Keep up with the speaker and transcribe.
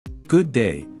Good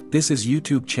day, this is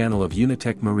YouTube channel of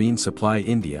Unitech Marine Supply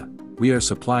India. We are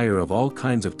supplier of all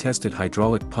kinds of tested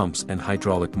hydraulic pumps and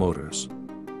hydraulic motors.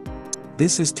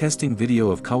 This is testing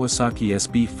video of Kawasaki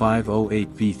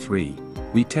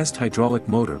SB508V3. We test hydraulic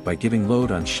motor by giving load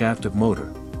on shaft of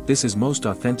motor. This is most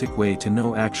authentic way to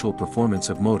know actual performance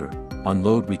of motor. On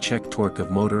load we check torque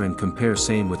of motor and compare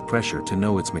same with pressure to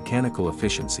know its mechanical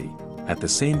efficiency. At the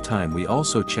same time we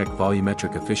also check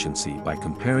volumetric efficiency by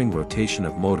comparing rotation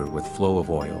of motor with flow of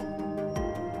oil.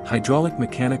 Hydraulic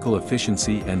mechanical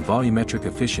efficiency and volumetric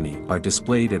efficiency are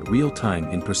displayed at real time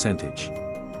in percentage.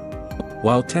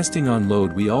 While testing on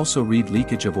load we also read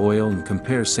leakage of oil and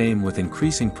compare same with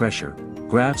increasing pressure.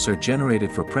 Graphs are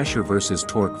generated for pressure versus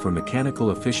torque for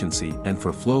mechanical efficiency and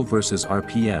for flow versus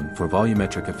RPM for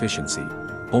volumetric efficiency.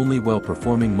 Only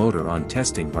well-performing motor on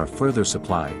testing are further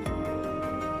supplied.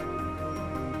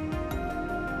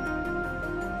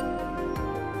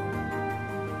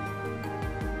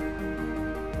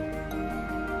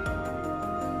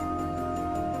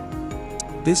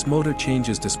 This motor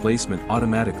changes displacement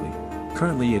automatically.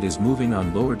 Currently it is moving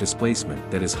on lower displacement,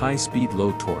 that is high speed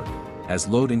low torque. As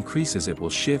load increases it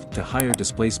will shift to higher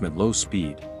displacement low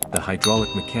speed. The hydraulic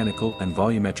mechanical and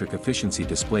volumetric efficiency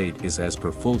displayed is as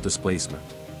per full displacement.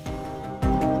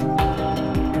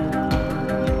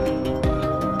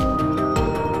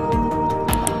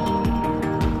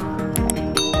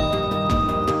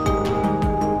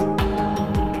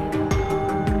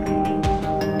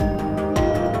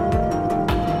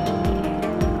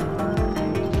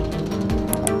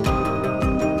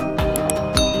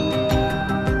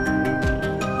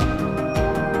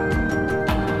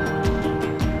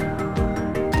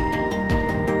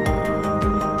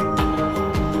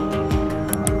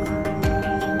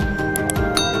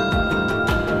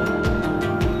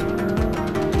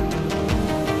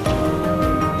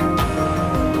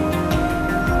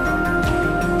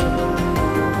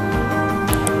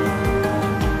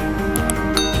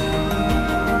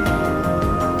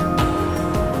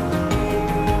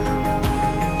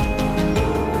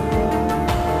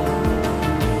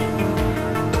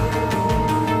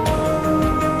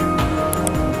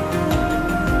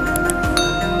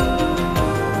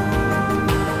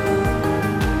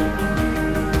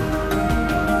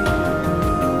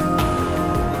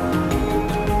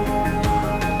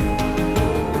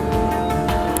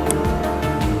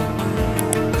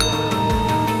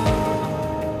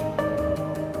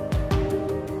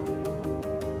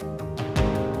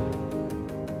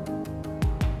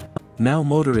 Now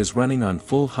motor is running on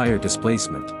full higher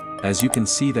displacement. As you can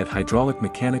see that hydraulic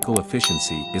mechanical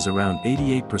efficiency is around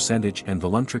 88% and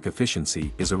volumetric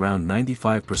efficiency is around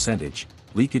 95%.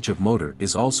 Leakage of motor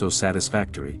is also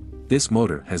satisfactory. This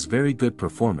motor has very good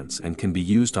performance and can be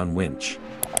used on winch.